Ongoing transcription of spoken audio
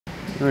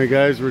Alright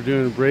guys, we're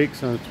doing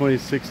brakes on a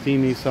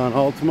 2016 Nissan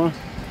Altima.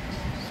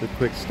 It's a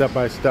quick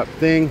step-by-step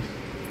thing.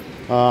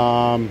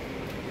 I'll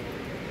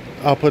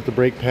put the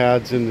brake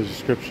pads in the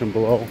description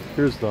below.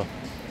 Here's the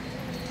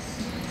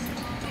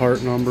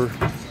part number.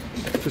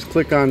 Just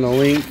click on the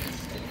link.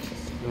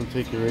 It'll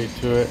take you right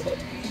to it.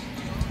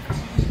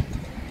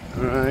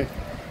 Alright.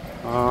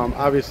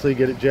 Obviously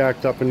get it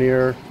jacked up in the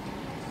air.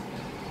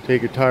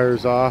 Take your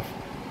tires off.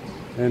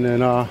 And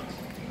then we're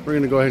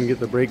going to go ahead and get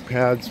the brake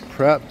pads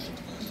prepped.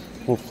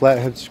 Little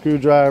flathead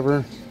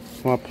screwdriver.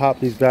 I want to pop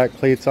these back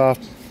plates off.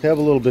 They have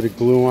a little bit of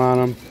glue on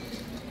them.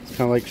 It's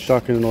kind of like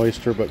shucking an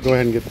oyster, but go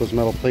ahead and get those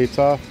metal plates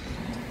off.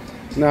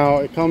 Now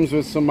it comes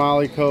with some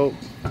moly coat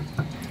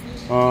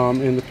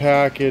in the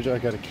package. I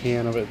got a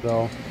can of it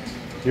though.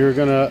 You're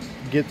gonna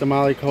get the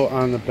moly coat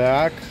on the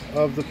back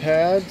of the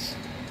pads,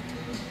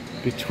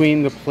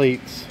 between the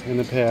plates and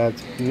the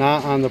pads,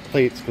 not on the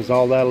plates, because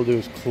all that'll do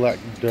is collect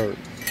dirt.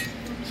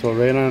 So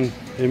right on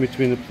in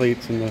between the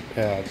plates and the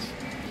pads.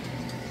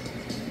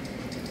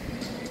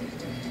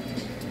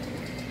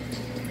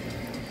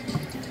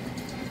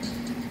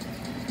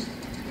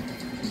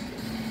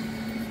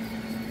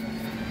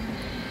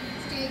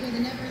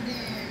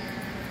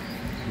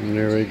 And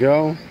there we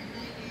go. And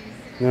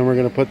then we're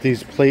going to put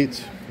these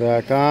plates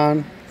back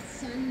on.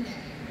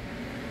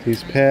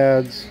 These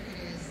pads.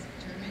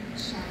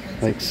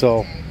 Like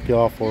so. Get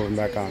all four of them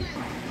back on.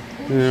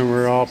 And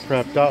we're all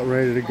prepped out,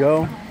 ready to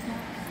go.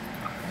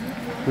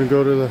 We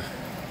go to the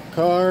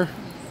car.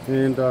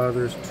 And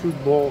there's two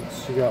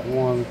bolts. You got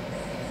one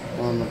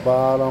on the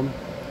bottom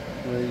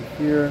right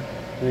here.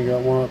 And you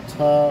got one up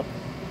top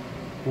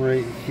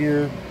right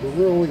here. But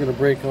we're only going to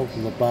break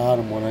open the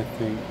bottom one, I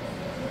think.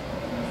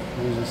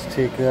 Let me just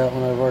take that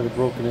one. I've already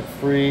broken it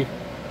free.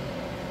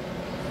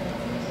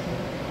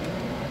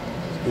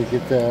 Just gonna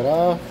get that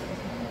off,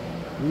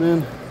 and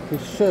then it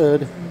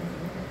should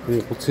be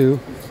able to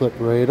flip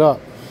right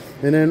up.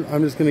 And then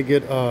I'm just gonna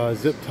get a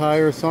zip tie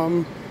or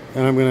something,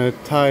 and I'm gonna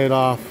tie it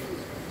off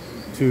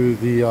to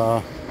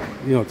the,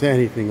 to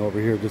anything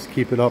over here. Just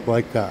keep it up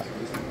like that.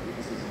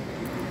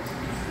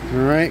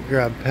 All right,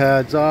 grab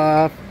pads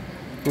off.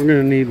 We're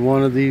gonna need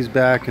one of these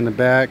back in the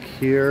back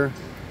here.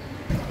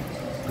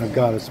 I've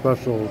got a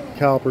special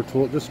caliper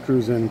tool. It just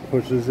screws in and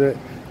pushes it.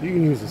 You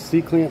can use a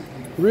C-clamp.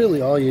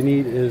 Really all you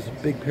need is a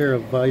big pair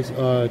of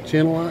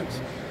channel locks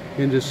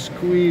and just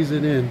squeeze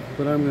it in.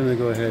 But I'm going to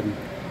go ahead and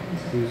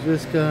use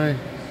this guy.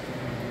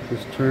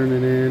 Just turn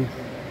it in.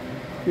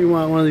 If you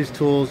want one of these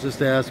tools,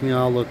 just ask me.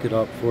 I'll look it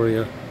up for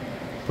you.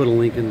 Put a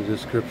link in the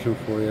description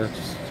for you.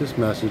 Just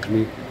message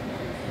me.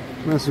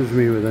 Message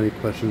me with any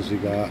questions you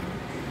got.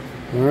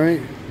 Alright,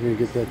 I'm going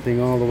to get that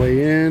thing all the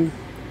way in.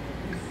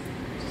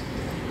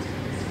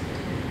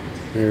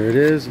 There it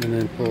is, and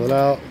then pull it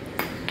out.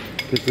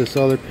 Get this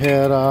other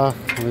pad off,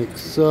 like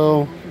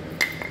so.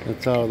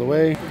 That's out of the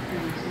way.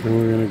 Then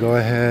we're gonna go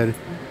ahead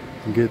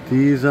and get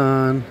these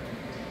on.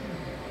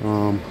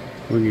 We're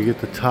gonna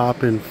get the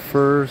top in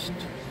first.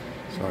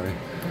 Sorry.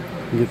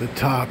 Get the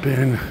top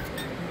in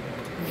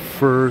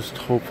first,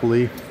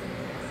 hopefully.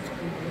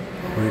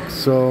 Like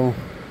so.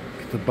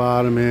 Get the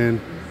bottom in.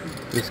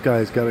 This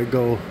guy's gotta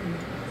go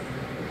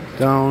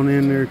down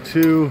in there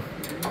too.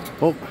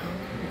 Oh.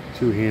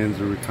 Two hands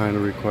are kind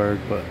of required,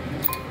 but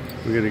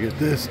we're gonna get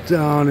this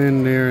down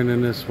in there and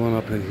then this one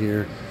up in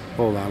here.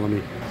 Hold on, let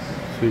me,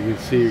 so you can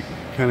see, you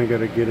kind of got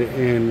to get it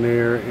in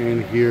there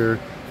and here.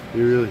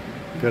 You really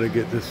got to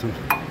get this one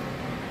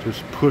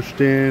just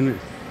pushed in,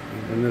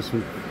 and this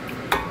one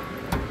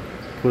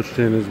pushed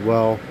in as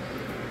well.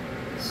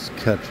 It's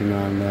catching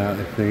on that,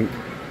 I think.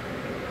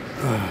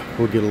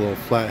 We'll get a little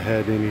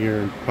flathead in here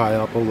and pry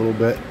up a little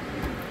bit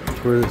to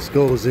where this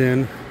goes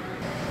in.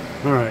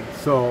 Alright,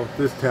 so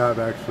this tab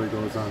actually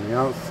goes on the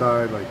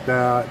outside like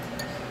that.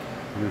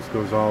 And this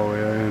goes all the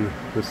way in.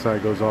 This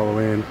side goes all the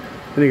way in.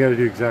 Then you got to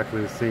do exactly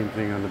the same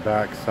thing on the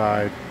back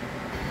side.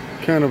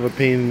 Kind of a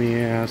pain in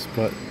the ass,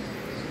 but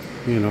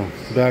the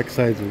back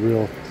side's a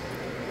real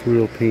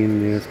pain in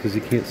the ass because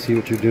you can't see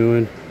what you're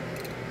doing.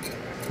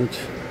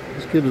 Let's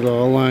just get it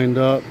all lined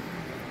up.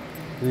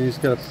 And you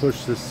just got to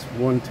push this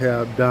one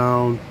tab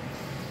down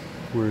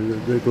where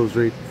it goes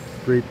right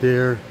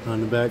there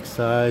on the back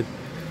side.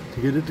 To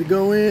get it to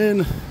go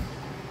in, and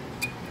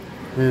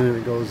then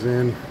it goes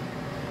in,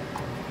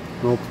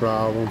 no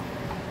problem,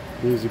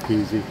 easy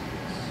peasy,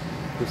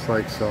 just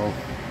like so.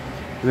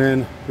 And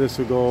then this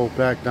will go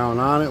back down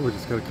on it. We're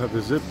just gonna cut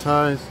the zip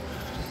ties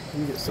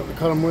and get something to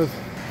cut them with.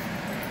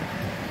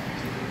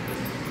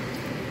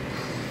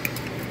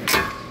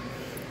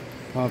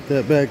 Pop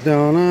that back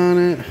down on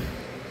it.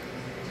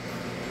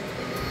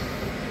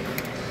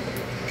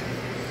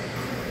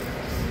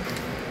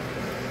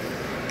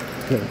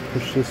 Gotta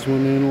push this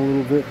one in a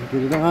little bit to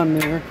get it on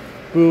there.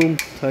 Boom,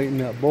 tighten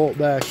that bolt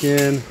back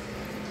in.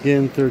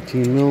 Again,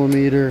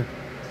 13mm.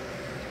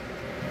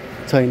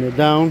 Tighten it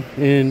down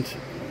and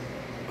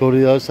go to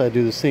the other side.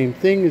 Do the same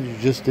thing as you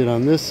just did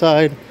on this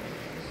side.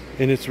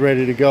 And it's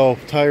ready to go.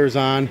 Tires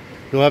on.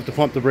 You'll have to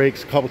pump the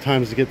brakes a couple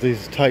times to get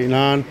these tightened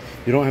on.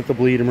 You don't have to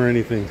bleed them or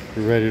anything.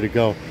 You're ready to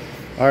go.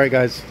 Alright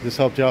guys, this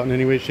helped you out in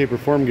any way, shape, or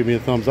form. Give me a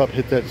thumbs up,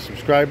 hit that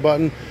subscribe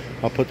button.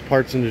 I'll put the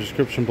parts in the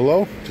description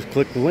below. Just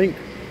click the link.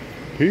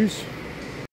 Peace.